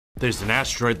There's an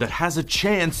asteroid that has a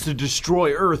chance to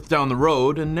destroy Earth down the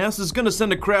road, and NASA's gonna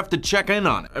send a craft to check in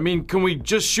on it. I mean, can we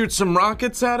just shoot some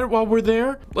rockets at it while we're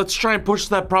there? Let's try and push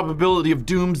that probability of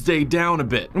doomsday down a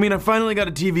bit. I mean, I finally got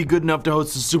a TV good enough to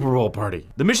host a Super Bowl party.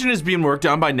 The mission is being worked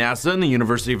on by NASA and the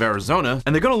University of Arizona,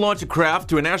 and they're gonna launch a craft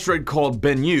to an asteroid called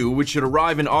Bennu, which should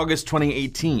arrive in August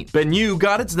 2018. Bennu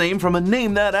got its name from a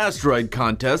Name That Asteroid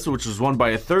contest, which was won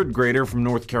by a third grader from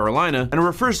North Carolina, and it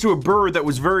refers to a bird that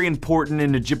was very important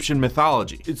in Egyptian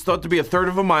mythology. It's thought to be a third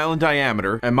of a mile in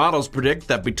diameter, and models predict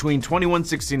that between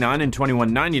 2169 and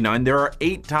 2199, there are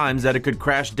 8 times that it could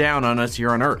crash down on us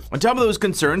here on Earth. On top of those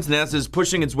concerns, NASA is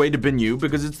pushing its way to Bennu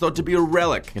because it's thought to be a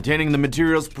relic containing the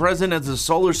materials present as the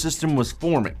solar system was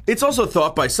forming. It's also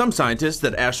thought by some scientists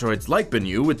that asteroids like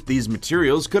Bennu with these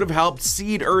materials could have helped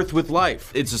seed Earth with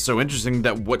life. It's just so interesting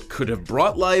that what could have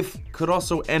brought life could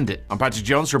also end it. I'm Patrick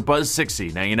Jones for Buzz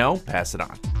 60. Now you know, pass it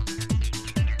on.